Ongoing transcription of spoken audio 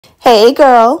Hey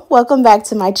girl, welcome back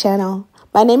to my channel.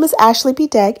 My name is Ashley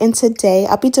Bedeck, and today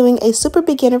I'll be doing a super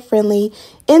beginner friendly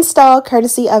install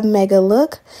courtesy of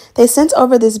Megalook. They sent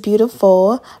over this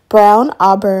beautiful brown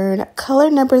Auburn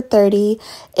color number 30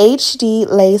 HD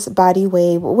lace body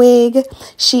wave wig.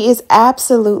 She is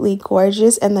absolutely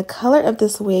gorgeous, and the color of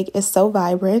this wig is so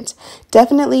vibrant,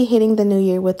 definitely hitting the new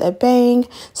year with a bang.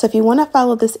 So if you want to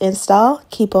follow this install,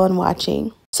 keep on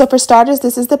watching. So for starters,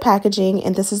 this is the packaging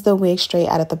and this is the wig straight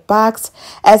out of the box.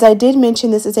 As I did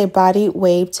mention, this is a body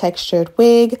wave textured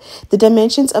wig. The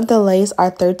dimensions of the lace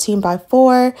are 13 by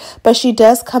 4, but she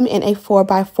does come in a 4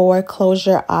 by 4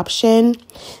 closure option.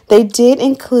 They did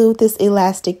include this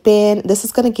elastic band. This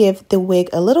is going to give the wig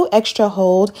a little extra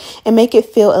hold and make it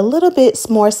feel a little bit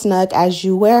more snug as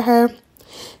you wear her.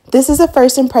 This is a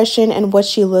first impression and what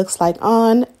she looks like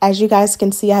on. As you guys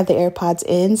can see, I have the AirPods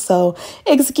in, so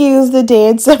excuse the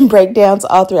dance and breakdowns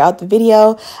all throughout the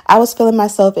video. I was feeling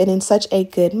myself and in such a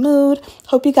good mood.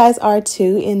 Hope you guys are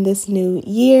too in this new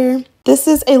year. This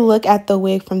is a look at the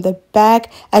wig from the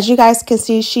back. As you guys can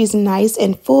see, she's nice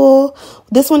and full.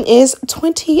 This one is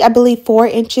 4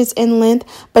 inches in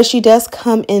length, but she does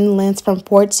come in lengths from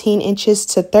 14 inches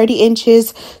to 30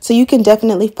 inches, so you can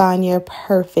definitely find your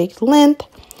perfect length.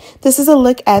 This is a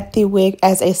look at the wig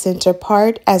as a center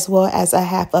part as well as a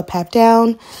half up, half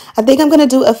down. I think I'm going to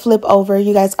do a flip over.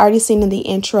 You guys already seen in the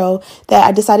intro that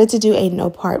I decided to do a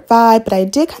no part vibe, but I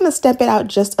did kind of step it out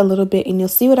just a little bit and you'll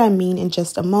see what I mean in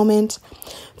just a moment.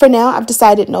 For now, I've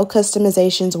decided no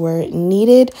customizations were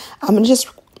needed.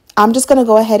 I'm just going to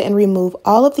go ahead and remove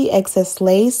all of the excess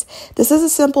lace. This is a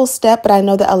simple step, but I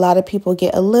know that a lot of people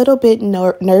get a little bit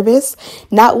nervous,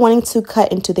 not wanting to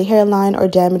cut into the hairline or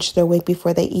damage their wig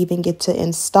before they even get to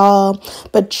install.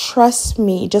 But trust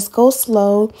me, just go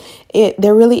slow.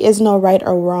 There really is no right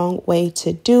or wrong way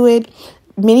to do it.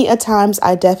 Many a times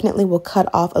I definitely will cut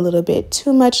off a little bit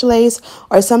too much lace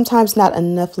or sometimes not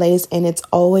enough lace, and it's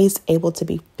always able to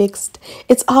be fixed.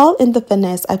 It's all in the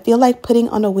finesse. I feel like putting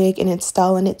on a wig and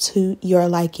installing it to your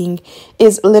liking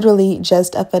is literally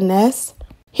just a finesse.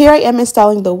 Here I am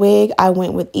installing the wig. I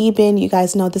went with Irvine. You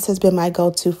guys know this has been my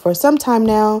go-to for some time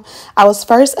now. I was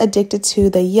first addicted to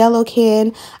the yellow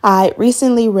can. I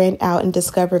recently ran out and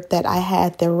discovered that I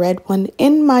had the red one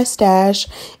in my stash,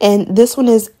 and this one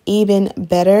is even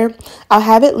better. I'll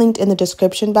have it linked in the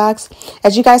description box.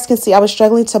 As you guys can see, I was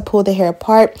struggling to pull the hair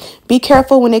apart. Be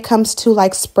careful when it comes to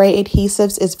like spray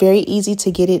adhesives. It's very easy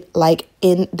to get it like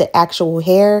in the actual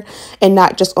hair and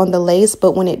not just on the lace,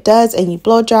 but when it does and you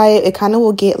blow dry it, it kind of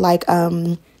will get like how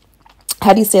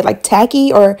do you say it, like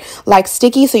tacky or like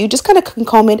sticky. So you just kind of can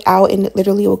comb it out and it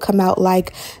literally will come out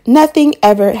like nothing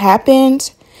ever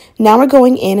happened. Now we're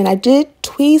going in, and I did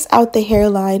tweeze out the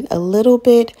hairline a little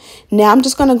bit. Now I'm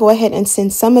just going to go ahead and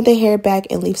send some of the hair back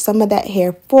and leave some of that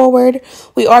hair forward.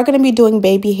 We are going to be doing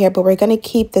baby hair, but we're going to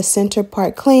keep the center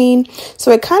part clean. So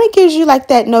it kind of gives you like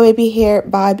that no baby hair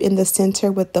vibe in the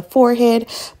center with the forehead,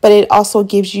 but it also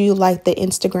gives you like the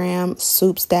Instagram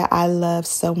swoops that I love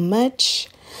so much.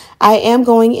 I am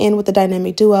going in with the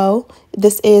Dynamic Duo.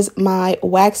 This is my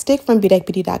wax stick from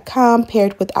bedeckbeauty.com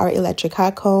paired with our electric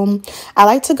hot comb. I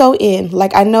like to go in.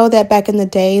 Like, I know that back in the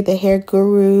day, the hair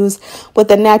gurus with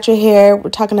the natural hair were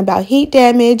talking about heat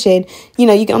damage and, you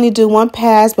know, you can only do one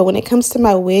pass. But when it comes to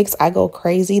my wigs, I go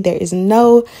crazy. There is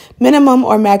no minimum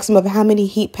or maximum of how many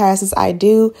heat passes I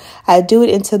do. I do it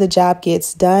until the job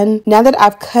gets done. Now that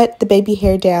I've cut the baby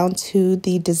hair down to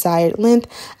the desired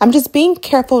length, I'm just being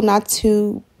careful not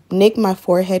to nick my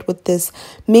forehead with this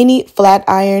mini flat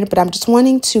iron, but I'm just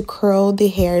wanting to curl the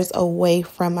hairs away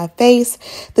from my face.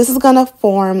 This is gonna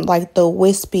form like the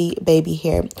wispy baby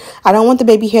hair. I don't want the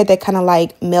baby hair that kind of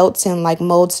like melts and like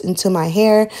molds into my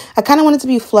hair. I kind of want it to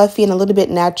be fluffy and a little bit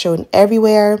natural and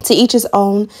everywhere. To each his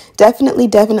own.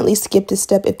 Definitely skip this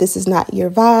step if this is not your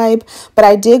vibe, but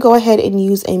I did go ahead and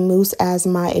use a mousse as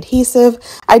my adhesive.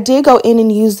 I did go in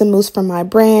and use the mousse from my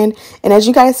brand, and as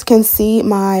you guys can see,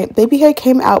 my baby hair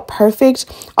came out perfect,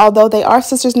 although they are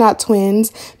sisters not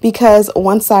twins, because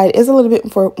one side is a little bit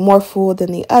more full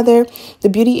than the other. The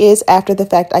beauty is after the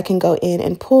fact I can go in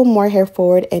and pull more hair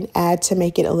forward and add to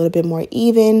make it a little bit more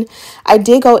even. I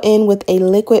did go in with a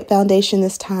liquid foundation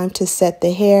this time to set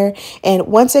the hair, and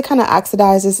once it kind of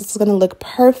oxidizes, it's going to look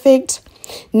perfect.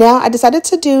 Now I decided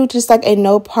to do just like a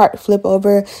no part flip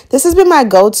over. This has been my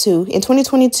go-to in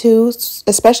 2022,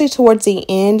 especially towards the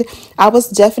end. I was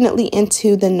definitely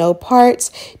into the no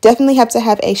parts. Definitely have to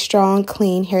have a strong,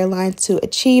 clean hairline to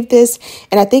achieve this,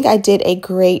 and I think I did a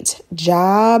great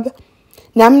job.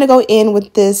 Now I'm going to go in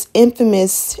with this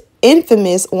infamous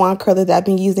infamous wand curler that I've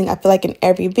been using, I feel like, in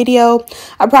every video.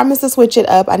 I promise to switch it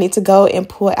up. I need to go and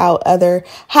pull out other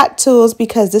hot tools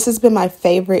because this has been my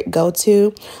favorite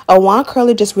go-to. A wand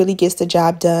curler just really gets the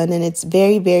job done, and it's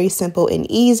very, very simple and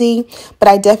easy. But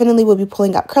I definitely will be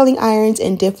pulling out curling irons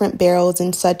in different barrels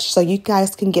and such, so you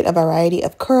guys can get a variety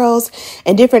of curls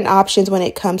and different options when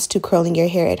it comes to curling your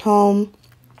hair at home.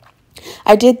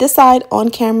 I did this side on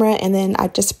camera, and then I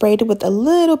just sprayed it with a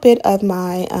little bit of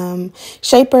my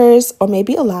shapers, or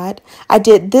maybe a lot. I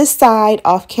did this side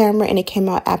off camera and it came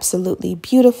out absolutely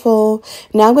beautiful.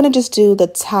 Now I'm going to just do the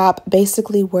top,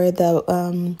 basically where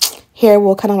the hair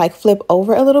will kind of like flip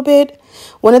over a little bit.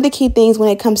 One of the key things when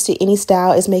it comes to any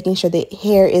style is making sure the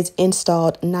hair is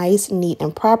installed nice, neat,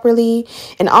 and properly,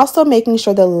 and also making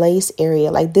sure the lace area,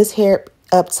 like this hair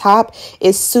up top,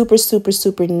 is super, super,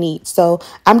 super neat. So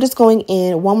I'm just going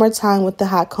in one more time with the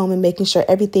hot comb and making sure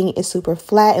everything is super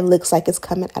flat and looks like it's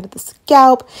coming out of the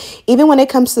scalp. Even when it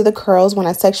comes to the curls, when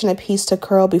I section a piece to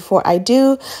curl before I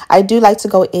do like to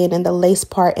go in the lace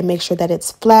part and make sure that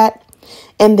it's flat.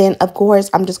 And then, of course,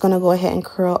 I'm just going to go ahead and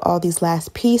curl all these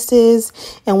last pieces.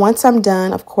 And once I'm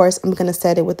done, of course, I'm going to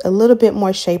set it with a little bit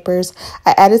more shapers.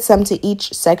 I added some to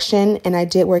each section, and I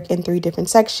did work in 3 different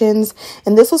sections.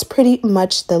 And this was pretty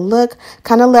much the look,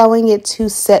 kind of allowing it to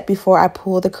set before I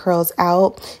pull the curls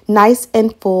out. Nice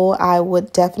and full, I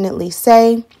would definitely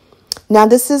say. Now,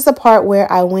 this is the part where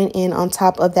I went in on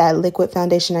top of that liquid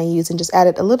foundation I used and just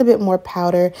added a little bit more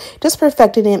powder, just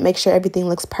perfecting it, make sure everything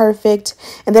looks perfect.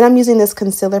 And then I'm using this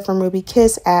concealer from Ruby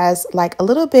Kiss as like a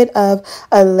little bit of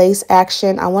a lace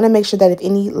action. I want to make sure that if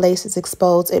any lace is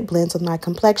exposed, it blends with my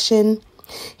complexion.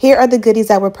 Here are the goodies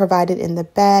that were provided in the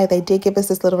bag. They did give us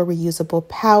this little reusable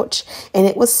pouch, and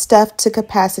it was stuffed to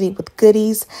capacity with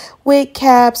goodies. Wig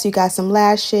caps, you got some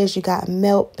lashes, you got a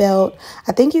melt belt.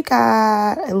 I think you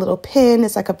got a little pin.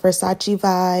 It's like a Versace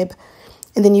vibe.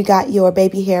 And then you got your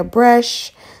baby hair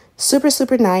brush. Super,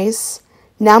 super nice.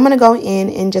 Now I'm going to go in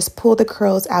and just pull the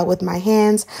curls out with my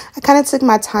hands. I kind of took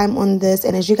my time on this,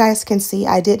 and as you guys can see,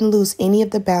 I didn't lose any of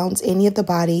the bounce, any of the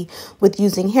body with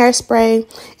using hairspray.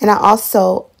 And I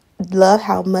also love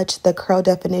how much the curl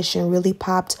definition really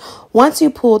popped once you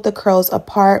pulled the curls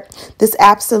apart. This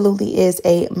absolutely is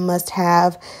a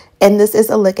must-have. And this is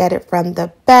a look at it from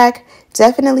the back.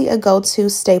 Definitely a go-to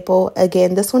staple.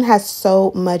 Again, this one has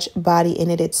so much body in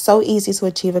it. It's so easy to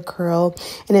achieve a curl,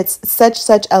 and it's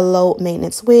such a low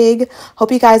maintenance wig.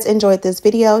 Hope you guys enjoyed this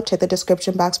video. Check the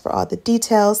description box for all the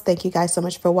details. Thank you guys so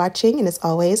much for watching, and as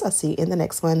always, I'll see you in the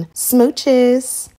next one. Smooches!